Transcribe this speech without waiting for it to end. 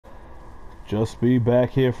Just be back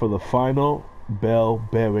here for the final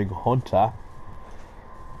bell-bearing hunter.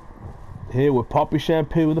 Here with Poppy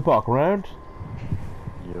Shampoo in the background.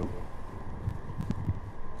 Yo.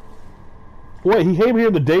 Wait, he came here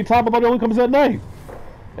in the daytime? I thought he only comes at night.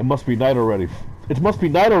 It must be night already. It must be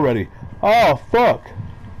night already. Oh, fuck.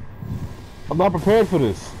 I'm not prepared for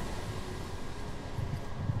this.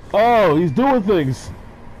 Oh, he's doing things.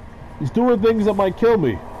 He's doing things that might kill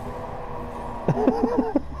me.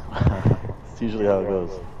 It's usually how it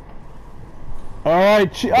goes.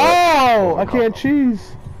 Alright, oh! I can't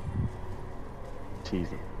cheese. Cheese.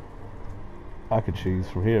 I could cheese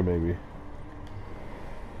from here, maybe.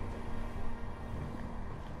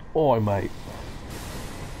 Oh, I might.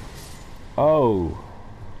 Oh.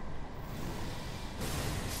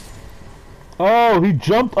 Oh, he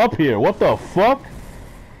jumped up here. What the fuck?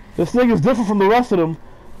 This thing is different from the rest of them.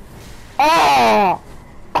 Ah!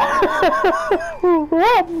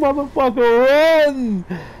 Run, motherfucker, run!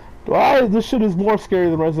 Why? This shit is more scary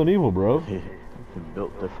than Resident Evil, bro. He's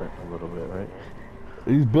built different a little bit, right?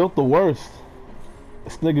 He's built the worst.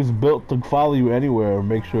 This nigga's built to follow you anywhere and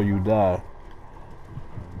make sure you die.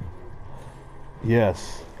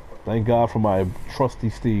 Yes. Thank God for my trusty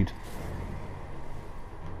steed.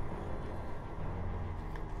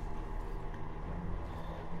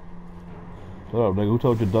 Shut up, nigga. Who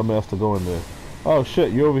told your dumb ass to go in there? Oh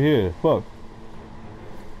shit, you're over here. Fuck.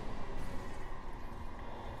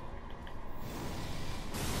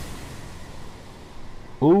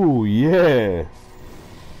 Ooh, yeah.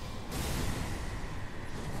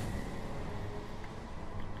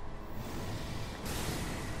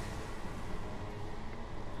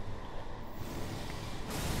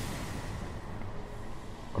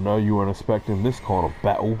 I know you weren't expecting this kind of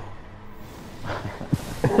battle.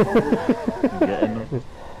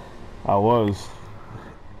 I was.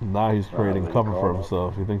 Now he's creating cover for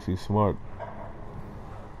himself. He thinks he's smart.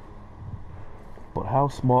 But how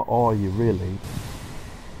smart are you really?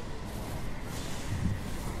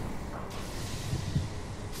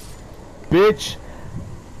 Bitch!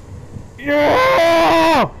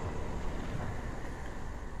 Yeah!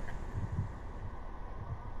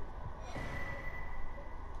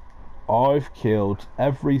 I've killed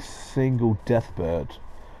every single deathbird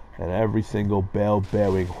and every single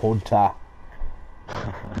bell-bearing hunter.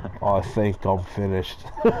 I think I'm finished.